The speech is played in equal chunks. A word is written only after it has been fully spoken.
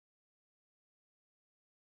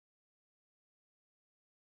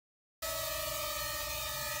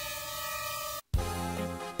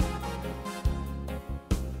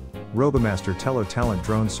Robomaster Tello Talent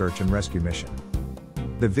Drone Search and Rescue Mission.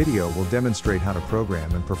 The video will demonstrate how to program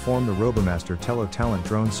and perform the Robomaster Tello Talent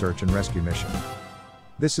Drone Search and Rescue Mission.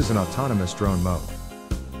 This is an autonomous drone mode.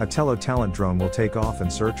 A Tello Talent drone will take off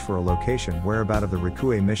and search for a location whereabout of the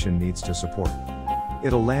rescue mission needs to support.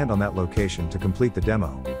 It'll land on that location to complete the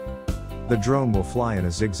demo. The drone will fly in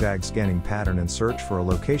a zigzag scanning pattern and search for a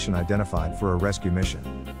location identified for a rescue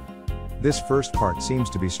mission. This first part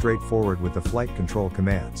seems to be straightforward with the flight control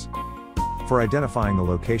commands. For identifying the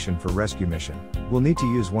location for rescue mission, we'll need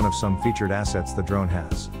to use one of some featured assets the drone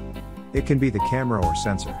has. It can be the camera or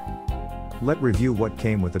sensor. Let's review what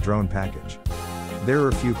came with the drone package. There are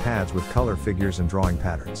a few pads with color figures and drawing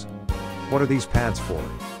patterns. What are these pads for?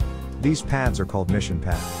 These pads are called mission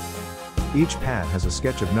pad. Each pad has a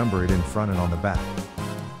sketch of number it in front and on the back.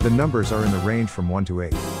 The numbers are in the range from 1 to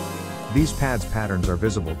 8. These pads patterns are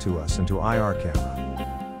visible to us and to IR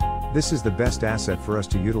camera. This is the best asset for us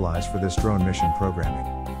to utilize for this drone mission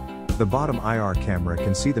programming. The bottom IR camera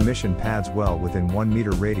can see the mission pads well within 1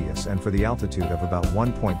 meter radius and for the altitude of about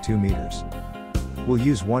 1.2 meters. We'll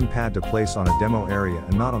use one pad to place on a demo area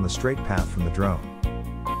and not on the straight path from the drone.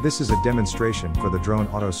 This is a demonstration for the drone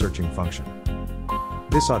auto searching function.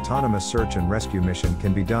 This autonomous search and rescue mission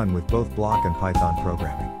can be done with both block and Python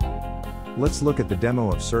programming. Let's look at the demo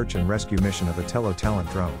of search and rescue mission of a Tello Talent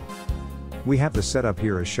drone. We have the setup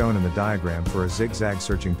here as shown in the diagram for a zigzag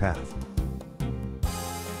searching path.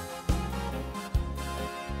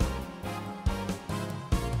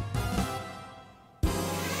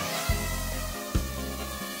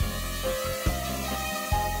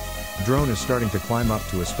 Drone is starting to climb up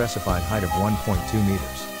to a specified height of 1.2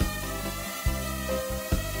 meters.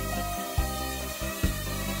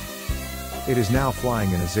 It is now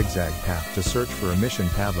flying in a zigzag path to search for a mission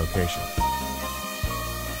pad location.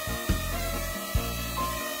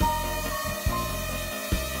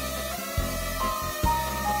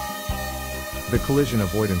 The collision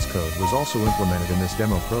avoidance code was also implemented in this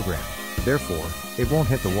demo program, therefore, it won't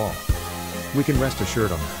hit the wall. We can rest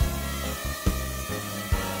assured on that.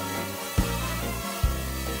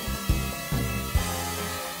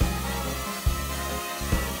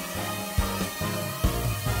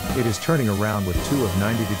 It is turning around with 2 of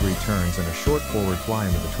 90-degree turns and a short forward fly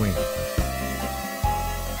in between.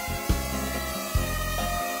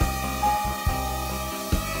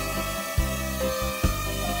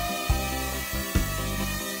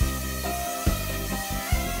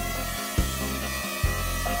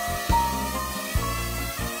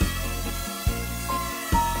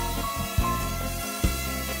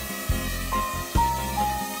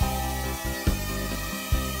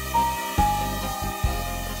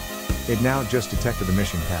 It now just detected the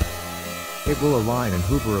mission pad. It will align and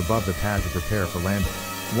hover above the pad to prepare for landing.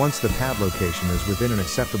 Once the pad location is within an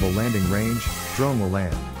acceptable landing range, drone will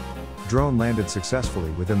land. Drone landed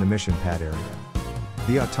successfully within the mission pad area.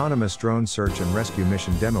 The autonomous drone search and rescue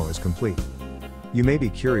mission demo is complete. You may be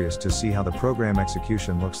curious to see how the program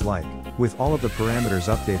execution looks like, with all of the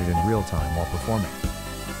parameters updated in real time while performing.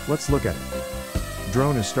 Let's look at it.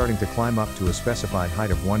 Drone is starting to climb up to a specified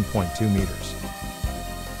height of 1.2 meters.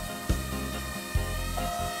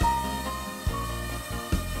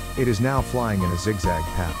 It is now flying in a zigzag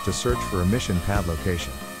path to search for a mission pad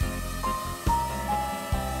location.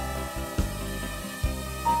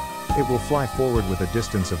 It will fly forward with a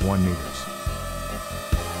distance of 1 meters.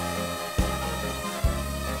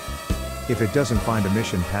 If it doesn't find a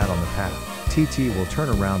mission pad on the path, TT will turn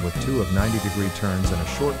around with 2 of 90-degree turns and a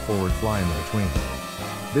short forward fly in between.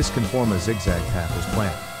 This can form a zigzag path as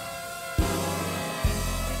planned.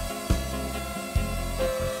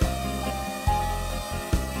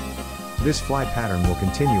 This fly pattern will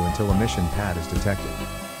continue until a mission pad is detected.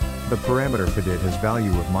 The parameter PDID has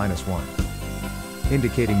value of -1,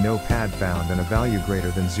 indicating no pad found, and a value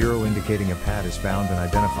greater than 0 indicating a pad is found and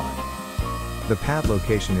identified. The pad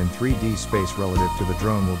location in 3D space relative to the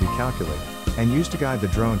drone will be calculated, and used to guide the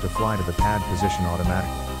drone to fly to the pad position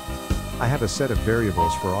automatically. I have a set of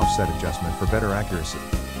variables for offset adjustment for better accuracy.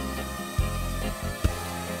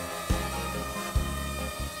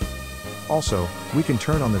 Also, we can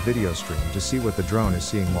turn on the video stream to see what the drone is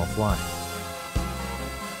seeing while flying.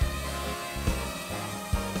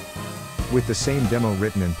 With the same demo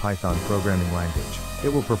written in Python programming language,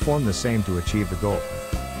 it will perform the same to achieve the goal.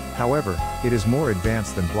 However, it is more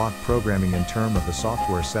advanced than block programming in terms of the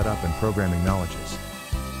software setup and programming knowledges.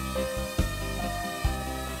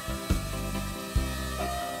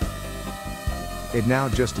 It now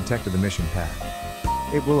just detected the mission pad.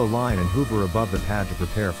 It will align and hover above the pad to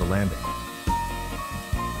prepare for landing.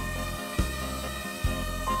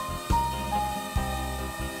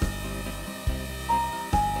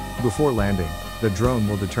 Before landing, the drone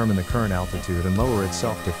will determine the current altitude and lower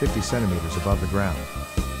itself to 50 centimeters above the ground.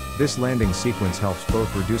 This landing sequence helps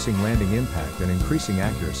both reducing landing impact and increasing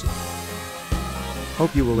accuracy.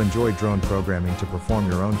 Hope you will enjoy drone programming to perform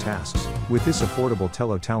your own tasks with this affordable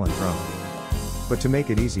Tello Talent drone. But to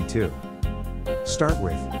make it easy to start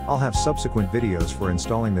with, I'll have subsequent videos for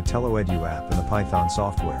installing the Tello Edu app and the Python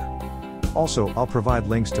software. Also, I'll provide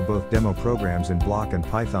links to both demo programs in Block and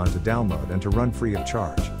Python to download and to run free of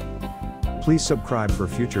charge. Please subscribe for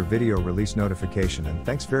future video release notification, and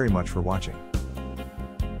thanks very much for watching.